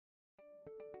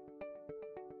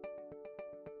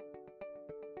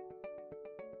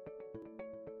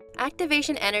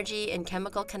Activation energy in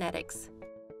chemical kinetics.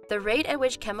 The rate at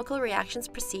which chemical reactions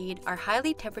proceed are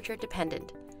highly temperature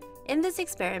dependent. In this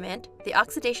experiment, the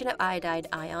oxidation of iodide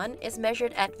ion is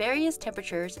measured at various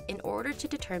temperatures in order to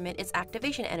determine its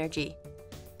activation energy.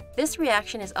 This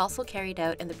reaction is also carried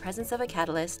out in the presence of a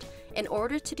catalyst in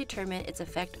order to determine its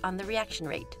effect on the reaction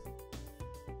rate.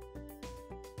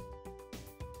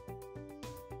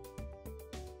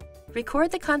 Record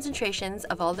the concentrations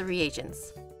of all the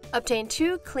reagents. Obtain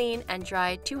 2 clean and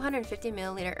dry 250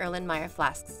 ml Erlenmeyer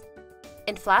flasks.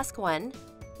 In flask 1,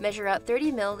 measure out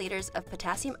 30 ml of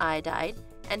potassium iodide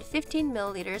and 15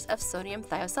 ml of sodium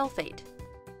thiosulfate.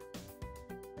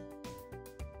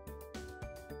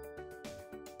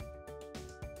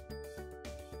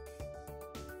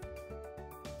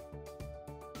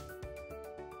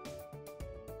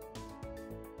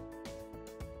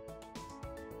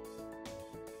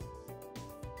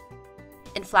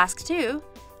 In flask 2,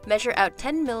 measure out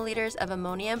 10 ml of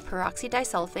ammonium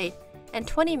peroxydisulfate and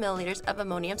 20 ml of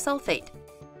ammonium sulfate.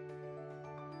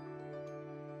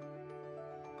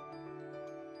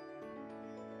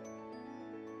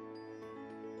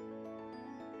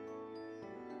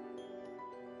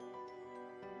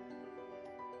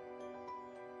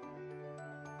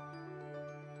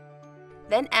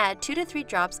 Then add 2 to 3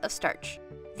 drops of starch.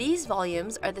 These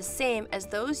volumes are the same as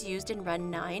those used in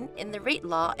Run 9 in the rate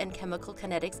law and chemical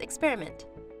kinetics experiment.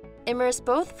 Immerse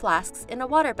both flasks in a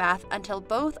water bath until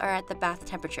both are at the bath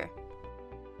temperature.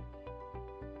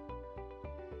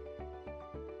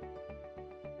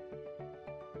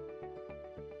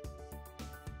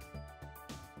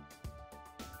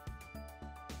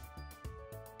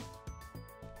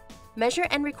 Measure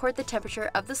and record the temperature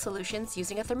of the solutions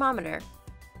using a thermometer.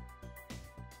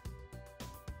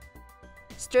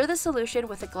 Stir the solution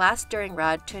with a glass stirring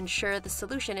rod to ensure the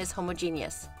solution is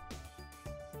homogeneous.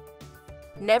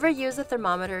 Never use a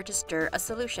thermometer to stir a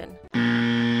solution.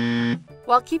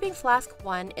 While keeping flask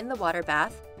 1 in the water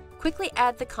bath, quickly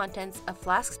add the contents of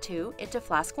flask 2 into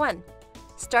flask 1.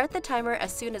 Start the timer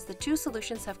as soon as the 2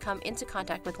 solutions have come into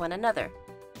contact with one another.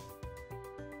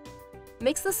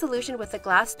 Mix the solution with the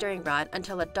glass stirring rod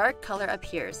until a dark color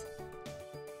appears.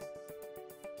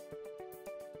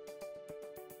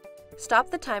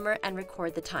 Stop the timer and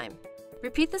record the time.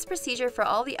 Repeat this procedure for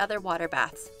all the other water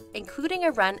baths, including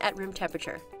a run at room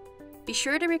temperature. Be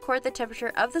sure to record the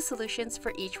temperature of the solutions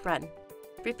for each run.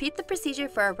 Repeat the procedure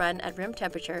for a run at room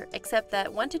temperature, except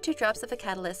that 1 to 2 drops of a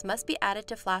catalyst must be added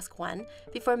to flask 1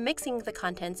 before mixing the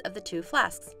contents of the 2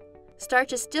 flasks.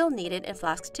 Starch is still needed in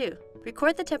flask 2.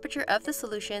 Record the temperature of the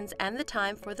solutions and the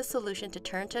time for the solution to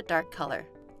turn to a dark color.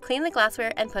 Clean the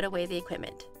glassware and put away the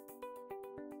equipment.